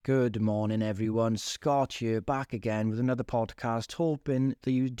Good morning, everyone. Scott here, back again with another podcast, hoping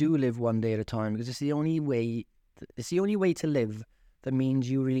that you do live one day at a time, because it's the only way. It's the only way to live that means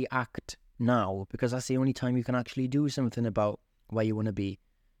you really act now, because that's the only time you can actually do something about where you want to be.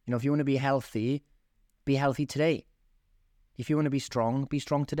 You know, if you want to be healthy today. If you want to be strong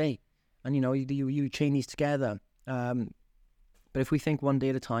today. And you know, you chain these together. But if we think one day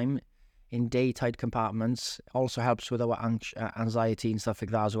at a time, in day-tight compartments, also helps with our anxiety and stuff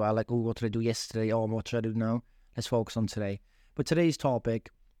like that as well. Like, oh, what did I do yesterday? Oh, what should I do now? Let's focus on today. But today's topic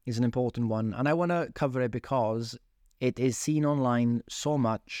is an important one, and I want to cover it because it is seen online so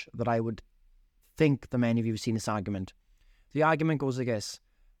much that I would think that many of you have seen this argument. The argument goes like this: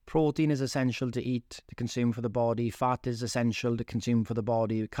 protein is essential to eat, to consume for the body. Fat is essential to consume for the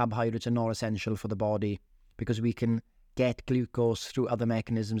body. Carbohydrates are not essential for the body because we can get glucose through other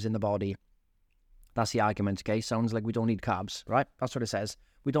mechanisms in the body. That's the argument, okay? Sounds like we don't need carbs, right? That's what it says.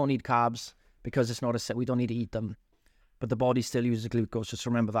 We don't need carbs because it's not we don't need to eat them. But the body still uses glucose, just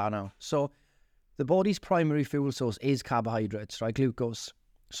remember that now. So the body's primary fuel source is carbohydrates, right? Glucose.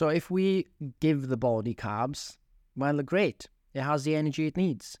 So if we give the body carbs, well, great. It has the energy it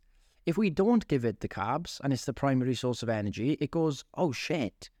needs. If we don't give it the carbs and it's the primary source of energy, it goes, oh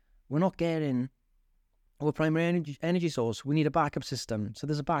shit, we're not getting our primary energy source. We need a backup system. So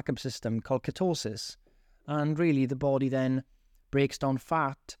there's a backup system called ketosis. And really the body then breaks down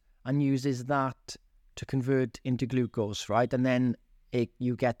fat and uses that to convert into glucose, right? And then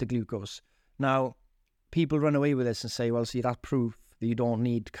you get the glucose. Now, people run away with this and say, well, see, that's proof that you don't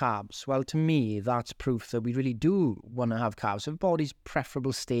need carbs. Well, to me, that's proof that we really do want to have carbs. If the body's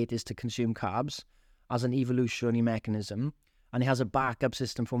preferable state is to consume carbs as an evolutionary mechanism, and it has a backup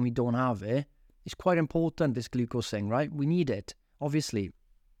system for when we don't have it, it's quite important, this glucose thing, right? We need it, obviously.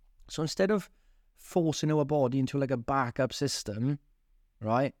 So instead of forcing our body into like a backup system,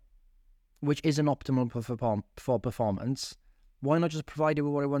 right, which isn't optimal for performance, why not just provide it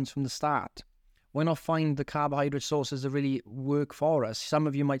with what it wants from the start? Why not find the carbohydrate sources that really work for us? Some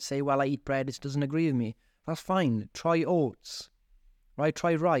of you might say, well, I eat bread, it doesn't agree with me. That's fine. Try oats, right?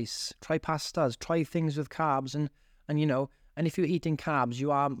 Try rice, try pastas, try things with carbs and you know, and if you're eating carbs,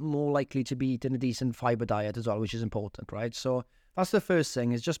 you are more likely to be eating a decent fiber diet as well, which is important, right? So that's the first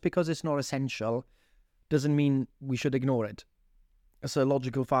thing, is just because it's not essential doesn't mean we should ignore it. It's a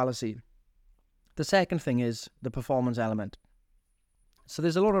logical fallacy. The second thing is the performance element. So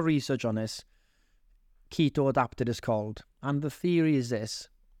there's a lot of research on this. Keto adapted is called. And the theory is this: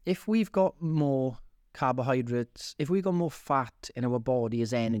 if we've got more carbohydrates, if we've got more fat in our body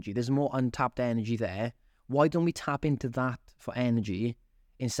as energy, there's more untapped energy there. Why don't we tap into that for energy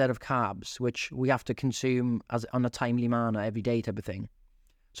instead of carbs, which we have to consume on a timely manner every day type of thing?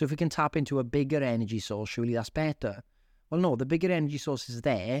 So if we can tap into a bigger energy source, surely that's better. Well, no, the bigger energy source is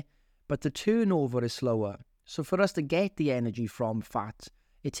there, but the turnover is slower. So for us to get the energy from fat,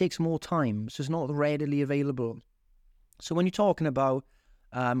 it takes more time, so it's not readily available. So when you're talking about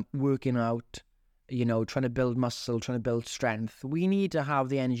working out, you know, trying to build muscle, trying to build strength, we need to have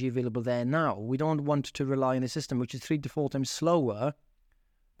the energy available there now. We don't want to rely on a system which is 3 to 4 times slower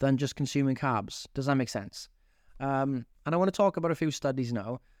than just consuming carbs. Does that make sense? And I want to talk about a few studies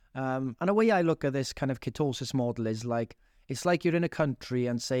now. And the way I look at this kind of ketosis model is like, it's like you're in a country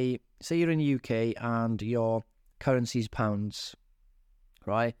and say you're in the UK and your currency is pounds,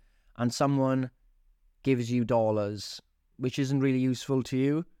 right? And someone gives you dollars, which isn't really useful to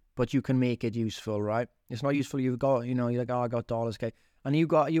you, but you can make it useful, right? It's not useful. You've got, you know, you're like, oh, I got dollars, okay. And you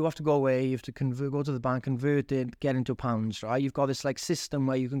have to go away, you have to go to the bank, convert it, get into pounds, right? You've got this like system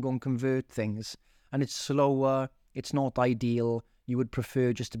where you can go and convert things, and it's slower, it's not ideal. You would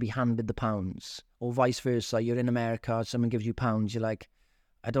prefer just to be handed the pounds, or vice versa. You're in America, someone gives you pounds, you're like,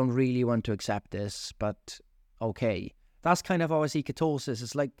 I don't really want to accept this, but okay. That's kind of how I see ketosis.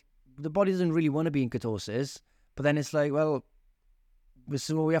 It's like the body doesn't really want to be in ketosis, but then it's like, well, this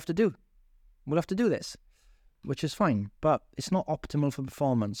is what we have to do. We'll have to do this, which is fine, but it's not optimal for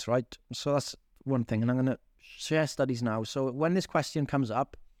performance, right? So that's one thing, and I'm going to share studies now. So when this question comes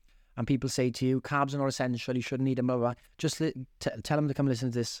up and people say to you, carbs are not essential, you shouldn't eat them, blah, blah, blah, just tell them to come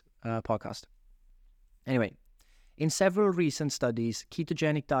listen to this podcast. Anyway, in several recent studies,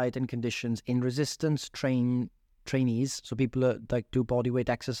 ketogenic diet and conditions in resistance trainees, so people that do bodyweight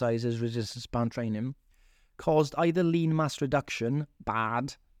exercises, resistance band training, caused either lean mass reduction,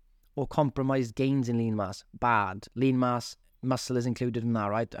 bad, or compromised gains in lean mass, bad. Lean mass, muscle is included in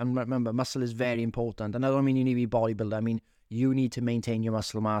that, right? And remember, muscle is very important. And I don't mean you need to be a bodybuilder. I mean, you need to maintain your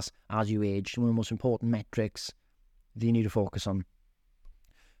muscle mass as you age. One of the most important metrics that you need to focus on.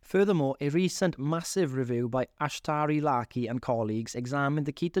 Furthermore, a recent massive review by Ashtari Laki and colleagues examined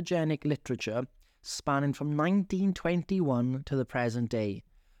the ketogenic literature spanning from 1921 to the present day.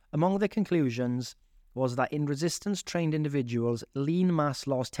 Among the conclusions was that in resistance-trained individuals, lean mass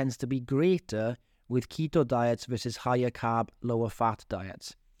loss tends to be greater with keto diets versus higher carb, lower fat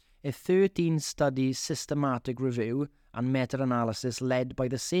diets. A 13-study systematic review and meta-analysis led by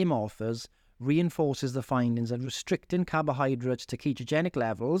the same authors reinforces the findings that restricting carbohydrates to ketogenic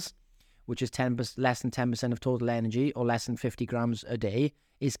levels, which is less than 10% of total energy or less than 50 grams a day,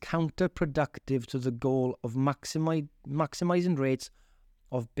 is counterproductive to the goal of maximizing rates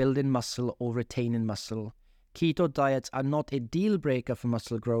of building muscle or retaining muscle. Keto diets are not a deal breaker for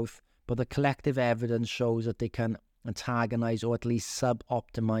muscle growth, but the collective evidence shows that they can antagonize or at least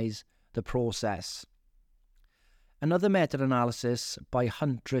sub-optimize the process. Another meta-analysis by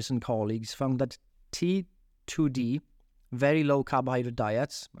Huntress and colleagues found that T2D, very low carbohydrate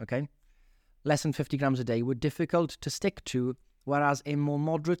diets, less than 50 grams a day, were difficult to stick to, whereas a more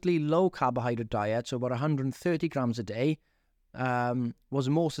moderately low carbohydrate diet, so about 130 grams a day, was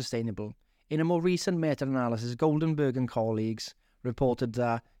more sustainable. In a more recent meta-analysis, Goldenberg and colleagues reported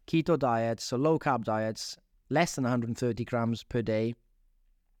that keto diets, so low-carb diets, less than 130 grams per day,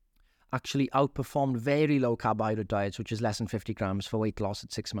 actually outperformed very low carbohydrate diets, which is less than 50 grams, for weight loss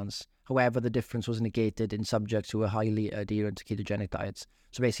at 6 months. However, the difference was negated in subjects who were highly adherent to ketogenic diets.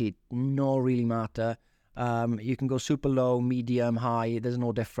 So basically, no really matter. You can go super low, medium, high. There's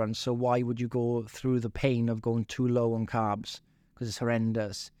no difference. So why would you go through the pain of going too low on carbs? Because it's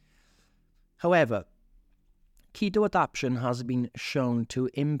horrendous. However, keto adaptation has been shown to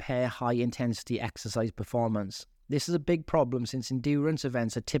impair high-intensity exercise performance. This is a big problem since endurance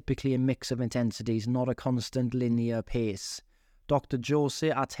events are typically a mix of intensities, not a constant linear pace. Dr. Jose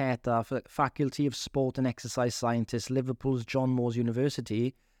Arteta, Faculty of Sport and Exercise Scientist, Liverpool's John Moores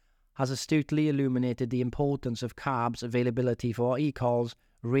University, has astutely illuminated the importance of carbs availability for what he calls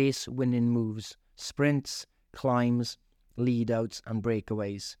race-winning moves, sprints, climbs, lead-outs and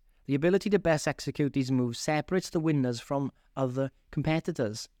breakaways. The ability to best execute these moves separates the winners from other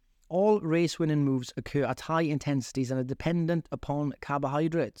competitors. All race-winning moves occur at high intensities and are dependent upon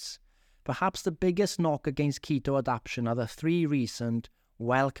carbohydrates. Perhaps the biggest knock against keto adaptation are the 3 recent,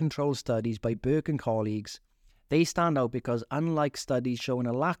 well-controlled studies by Burke and colleagues. They stand out because, unlike studies showing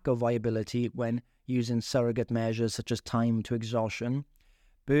a lack of viability when using surrogate measures such as time to exhaustion,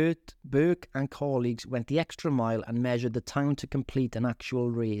 Burke and colleagues went the extra mile and measured the time to complete an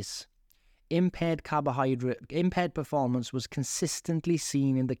actual race. Impaired performance was consistently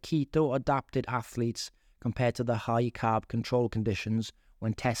seen in the keto-adapted athletes compared to the high-carb control conditions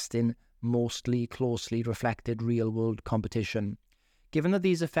when testing mostly closely reflected real-world competition. Given that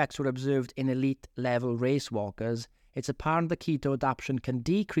these effects were observed in elite-level race walkers, it's apparent that keto adaptation can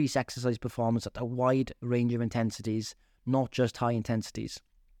decrease exercise performance at a wide range of intensities, not just high intensities.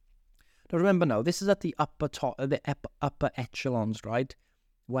 Now remember now, this is at the upper echelons, right?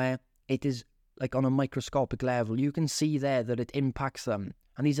 Where it is like on a microscopic level. You can see there that it impacts them.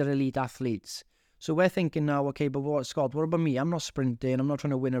 And these are elite athletes. So we're thinking now, okay, but what, Scott, what about me? I'm not sprinting. I'm not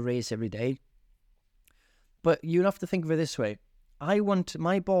trying to win a race every day. But you have to think of it this way. I want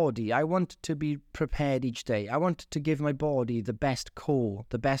to be prepared each day. I want to give my body the best core,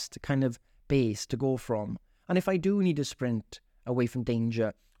 the best kind of base to go from. And if I do need to sprint away from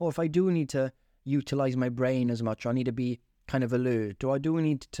danger, or if I do need to utilize my brain as much, I need to be kind of alert, or I do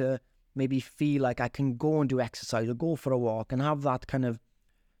need to maybe feel like I can go and do exercise or go for a walk and have that kind of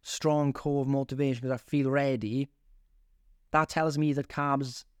strong core of motivation because I feel ready, that tells me that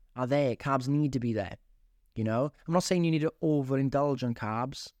carbs are there. Carbs need to be there. You know, I'm not saying you need to overindulge on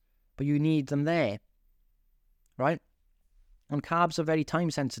carbs, but you need them there, right? And carbs are very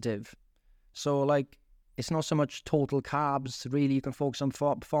time sensitive. So like, it's not so much total carbs, really. You can focus on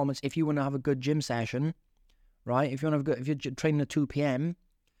performance. If you want to have a good gym session, right? If you're training at 2 p.m.,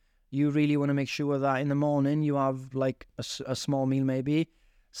 you really want to make sure that in the morning you have like a small meal, maybe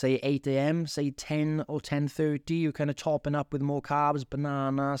say 8 a.m., say 10 or 10:30, you're kind of topping up with more carbs,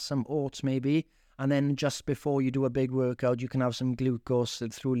 banana, some oats maybe. And then just before you do a big workout, you can have some glucose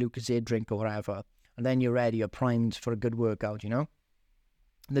through a Lucozade drink or whatever. And then you're ready, you're primed for a good workout, you know?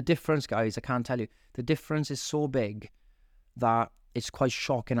 The difference, guys, I can't tell you. The difference is so big that it's quite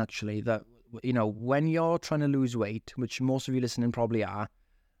shocking, actually, that, you know, when you're trying to lose weight, which most of you listening probably are,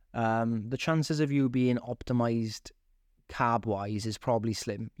 the chances of you being optimized carb-wise is probably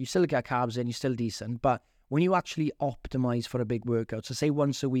slim. You still get carbs in, you're still decent, but when you actually optimize for a big workout, so say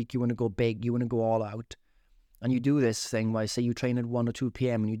once a week you want to go big, you want to go all out, and you do this thing where say you train at 1 or 2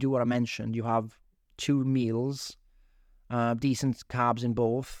 p.m. and you do what I mentioned, you have 2 meals, decent carbs in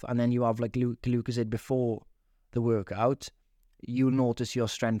both, and then you have like glucoside before the workout, you'll notice your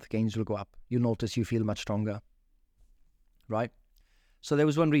strength gains will go up. You'll notice you feel much stronger, right? So there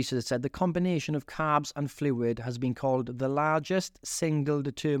was one research that said the combination of carbs and fluid has been called the largest single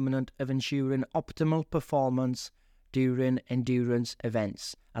determinant of ensuring optimal performance during endurance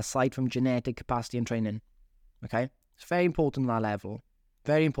events, aside from genetic capacity and training. Okay? It's very important at that level.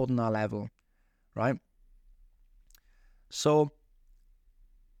 Very important at that level, right? So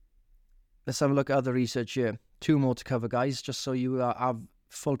let's have a look at other research here. 2 more to cover, guys, just so you have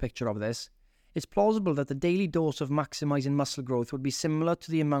full picture of this. It's plausible that the daily dose of maximizing muscle growth would be similar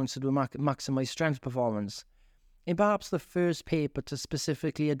to the amounts that will maximize strength performance. In perhaps the first paper to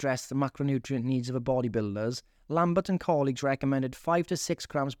specifically address the macronutrient needs of a bodybuilders, Lambert and colleagues recommended 5 to 6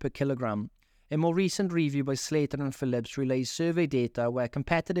 grams per kilogram. A more recent review by Slater and Phillips relays survey data where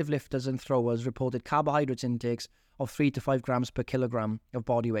competitive lifters and throwers reported carbohydrate intakes of 3 to 5 grams per kilogram of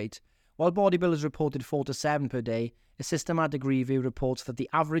body weight. While bodybuilders reported 4 to 7 per day, a systematic review reports that the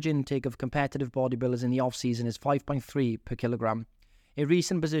average intake of competitive bodybuilders in the off-season is 5.3 per kilogram. A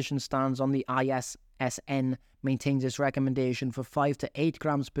recent position stands on the ISSN maintains its recommendation for 5 to 8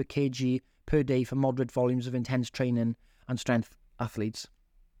 grams per kg per day for moderate volumes of intense training and strength athletes.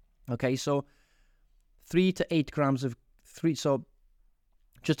 Okay, so 3 to 8 grams of 3. So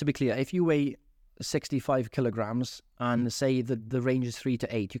just to be clear, if you weigh 65 kilograms and say that the range is 3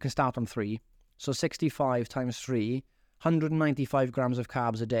 to 8, you can start on 3. So 65 times 3, 195 grams of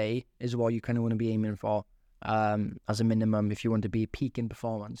carbs a day is what you kind of want to be aiming for as a minimum if you want to be peaking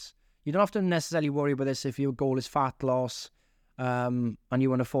performance. You don't have to necessarily worry about this if your goal is fat loss and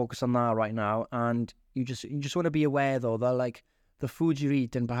you want to focus on that right now. And you just want to be aware though that like the foods you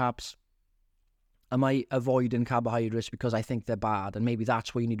eat, and perhaps am I avoiding carbohydrates because I think they're bad, and maybe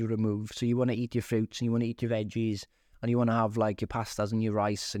that's what you need to remove. So you want to eat your fruits and you want to eat your veggies and you want to have like your pastas and your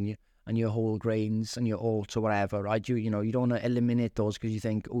rice and your whole grains and your oats or whatever, right? You don't want to eliminate those because you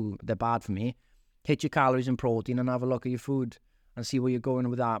think, oh, they're bad for me. Hit your calories and protein and have a look at your food and see where you're going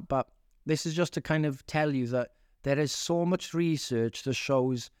with that. But this is just to kind of tell you that there is so much research that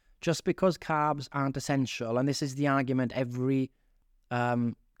shows just because carbs aren't essential, and this is the argument every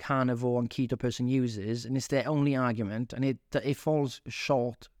carnivore and keto person uses, and it's their only argument, and it falls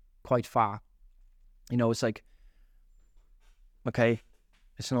short quite far. It's like, okay,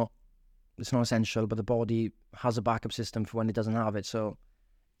 it's not essential, but the body has a backup system for when it doesn't have it. So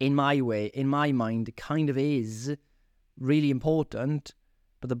in my mind, it kind of is really important,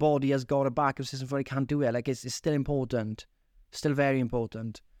 but the body has got a backup system for it can't do it. Like it's still important, still very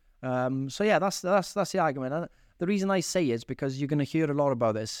important. So yeah, that's the argument. And the reason I say it is because you're going to hear a lot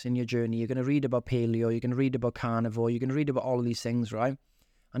about this in your journey. You're going to read about paleo, you're going to read about carnivore, you're going to read about all of these things, right?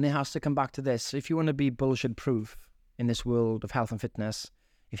 And it has to come back to this. If you want to be bullshit proof in this world of health and fitness,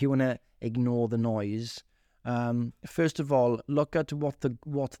 if you want to ignore the noise, first of all, look at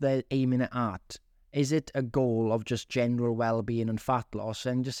what they're aiming at. Is it a goal of just general well-being and fat loss?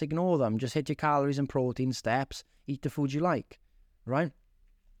 And just ignore them. Just hit your calories and protein steps. Eat the food you like, right?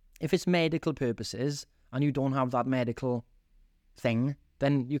 If it's medical purposes and you don't have that medical thing,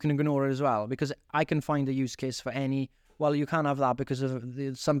 then you can ignore it as well. Because I can find a use case for any. Well, you can't have that because of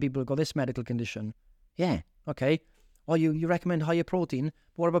some people have got this medical condition. Yeah, okay. Or you recommend higher protein.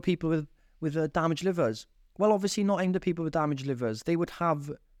 But what about people with damaged livers? Well, obviously not aimed at people with damaged livers. They would have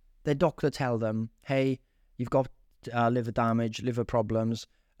their doctor tell them, hey, you've got liver damage, liver problems.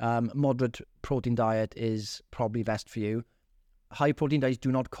 Moderate protein diet is probably best for you. High protein diets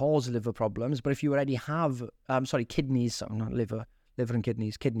do not cause liver problems, but if you already have, kidneys, so not liver and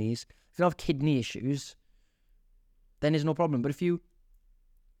kidneys. If you have kidney issues, then there's no problem. But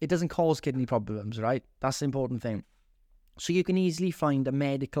it doesn't cause kidney problems, right? That's the important thing. So you can easily find a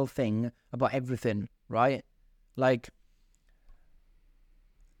medical thing about everything, right? Like,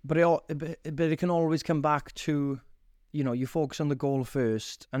 but it can always come back to, you focus on the goal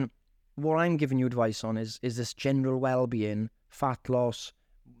first. And what I'm giving you advice on is this general well-being, fat loss,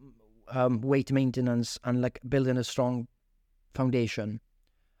 weight maintenance, and like building a strong foundation.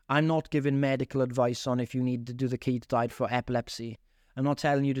 I'm not giving medical advice on if you need to do the keto diet for epilepsy. I'm not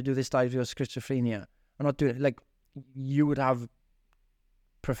telling you to do this diet for your schizophrenia. I'm not doing it. Like, you would have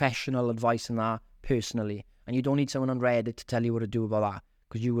professional advice on that personally, and you don't need someone on Reddit to tell you what to do about that,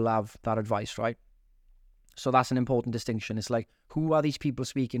 because you will have that advice, right? So that's an important distinction. It's like, who are these people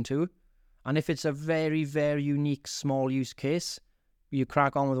speaking to? And if it's a very, very unique small use case, you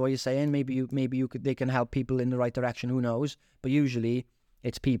crack on with what you're saying. Maybe they can help people in the right direction. Who knows? But usually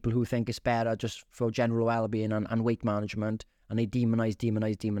it's people who think it's better just for general well-being and weight management, and they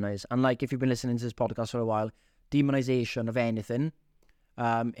demonize. And like, if you've been listening to this podcast for a while, demonization of anything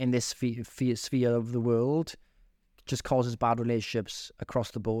in this sphere of the world just causes bad relationships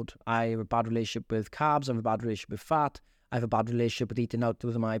across the board. I have a bad relationship with carbs. I have a bad relationship with fat. I have a bad relationship with eating out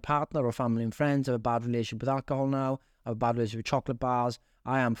with my partner or family and friends. I have a bad relationship with alcohol now. I have a bad relationship with chocolate bars.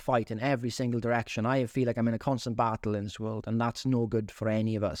 I am fighting every single direction. I feel like I'm in a constant battle in this world, and that's no good for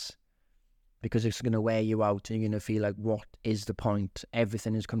any of us, because it's going to wear you out and you're going to feel like, what is the point?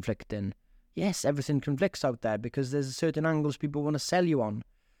 Everything is conflicting. Yes, everything conflicts out there because there's certain angles people want to sell you on.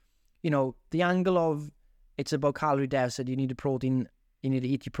 The angle of it's about calorie deficit, you need protein, you need to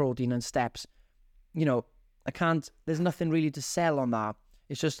eat your protein and steps. There's nothing really to sell on that.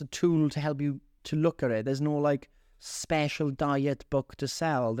 It's just a tool to help you to look at it. There's no special diet book to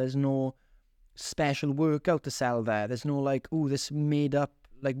sell. There's no special workout to sell there. There's no this made up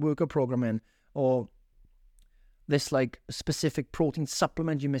workout programming, or this specific protein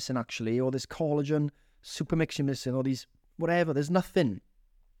supplement you're missing actually, or this collagen super mix you're missing, or these whatever. There's nothing.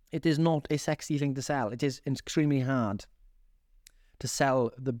 It is not a sexy thing to sell. It is extremely hard to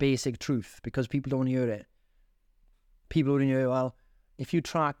sell the basic truth because people don't hear it. People don't hear, well, if you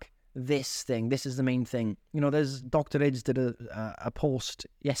track this thing, this is the main thing. There's Dr. Id's did a post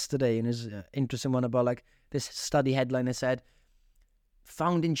yesterday in his interesting one about this study headline that said,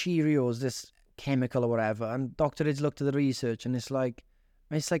 found in Cheerios, this chemical or whatever, and Dr. Id's looked at the research and it's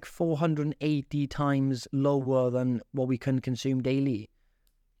 480 times lower than what we can consume daily.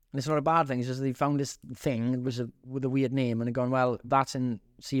 And it's not a bad thing. It's just they found this thing with a weird name and they're going, well, that's in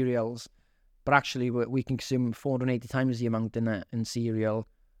cereals, but actually we can consume 480 times the amount in cereal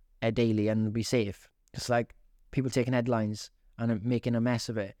daily and be safe. It's people taking headlines and making a mess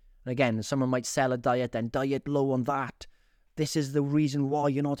of it. And again, someone might sell a diet, then diet low on that. This is the reason why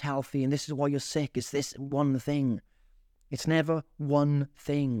you're not healthy and this is why you're sick. It's this one thing. It's never one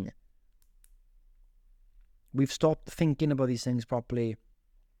thing. We've stopped thinking about these things properly.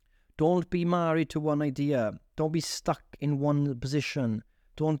 Don't be married to one idea. Don't be stuck in one position.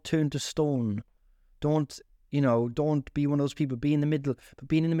 Don't turn to stone. Don't be one of those people. Be in the middle. But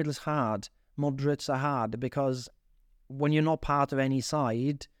being in the middle is hard. Moderates are hard because when you're not part of any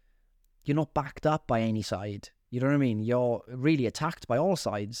side, you're not backed up by any side. You know what I mean? You're really attacked by all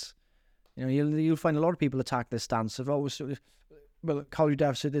sides. You'll find a lot of people attack this stance of, calorie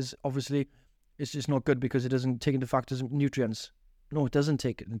deficit is obviously, it's just not good because it doesn't take into factors nutrients. No, it doesn't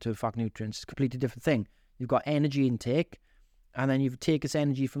take into fact nutrients. It's a completely different thing. You've got energy intake, and then you take this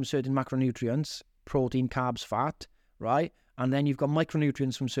energy from certain macronutrients, protein, carbs, fat, right? And then you've got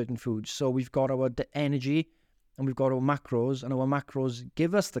micronutrients from certain foods. So we've got our energy, and we've got our macros, and our macros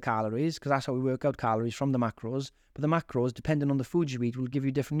give us the calories, because that's how we work out calories, from the macros. But the macros, depending on the foods you eat, will give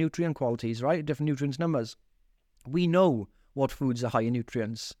you different nutrient qualities, right? Different nutrients numbers. We know what foods are high in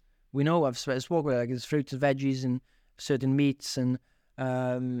nutrients. We know, I've spoken about there's fruits and veggies and certain meats and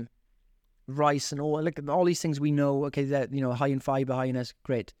rice and all these things we know, okay, that high in fiber, high in this,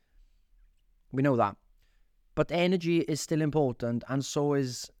 great. We know that. But energy is still important, and so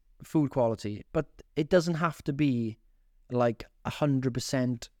is food quality. But it doesn't have to be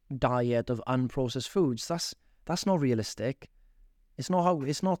 100% diet of unprocessed foods. That's not realistic. It's not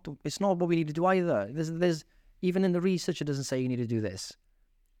what we need to do either. There's even in the research it doesn't say you need to do this.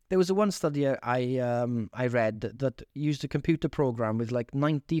 There was one study I read that used a computer program with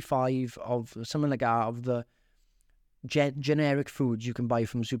 95 of something like that of the generic foods you can buy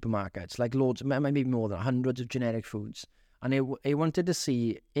from supermarkets, loads, maybe more than hundreds of generic foods. And it wanted to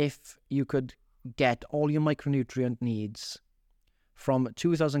see if you could get all your micronutrient needs from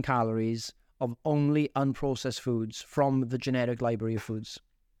 2,000 calories of only unprocessed foods from the generic library of foods.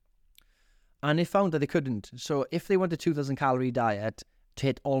 And it found that they couldn't. So if they want a 2,000 calorie diet to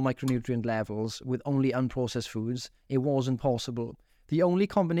hit all micronutrient levels with only unprocessed foods, it wasn't possible. The only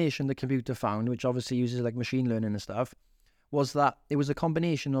combination the computer found, which obviously uses machine learning and stuff, was that it was a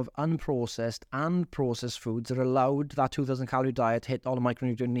combination of unprocessed and processed foods that allowed that 2,000 calorie diet to hit all the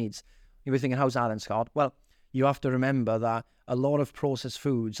micronutrient needs. You were thinking, how's that then, Scott? Well, you have to remember that a lot of processed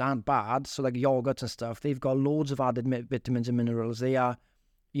foods aren't bad. So yogurts and stuff, they've got loads of added vitamins and minerals. They are,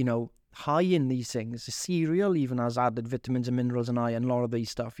 high in these things. The cereal even has added vitamins and minerals and iron, a lot of these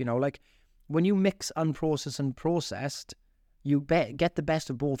stuff, when you mix unprocessed and processed, you get the best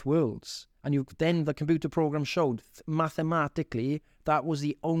of both worlds. And then the computer program showed mathematically that was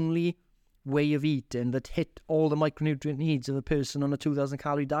the only way of eating that hit all the micronutrient needs of a person on a 2,000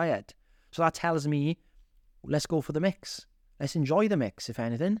 calorie diet. So that tells me, let's go for the mix. Let's enjoy the mix, if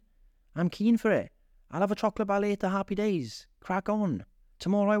anything. I'm keen for it. I'll have a chocolate bar later, happy days. Crack on.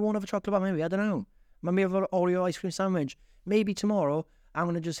 Tomorrow I won't have a chocolate bar, maybe, I don't know. Maybe have an Oreo ice cream sandwich. Maybe tomorrow I'm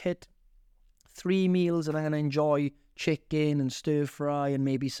going to just hit 3 meals and I'm going to enjoy chicken and stir fry and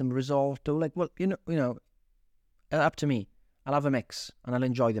maybe some risotto. Like, well, you know, up to me. I'll have a mix and I'll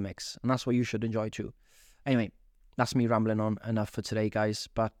enjoy the mix. And that's what you should enjoy too. Anyway, that's me rambling on enough for today, guys.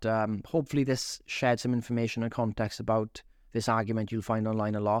 But hopefully this shared some information and context about this argument you'll find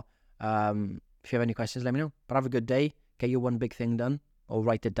online a lot. If you have any questions, let me know. But have a good day. Get your one big thing done or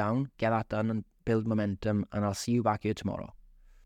write it down. Get that done and build momentum. And I'll see you back here tomorrow.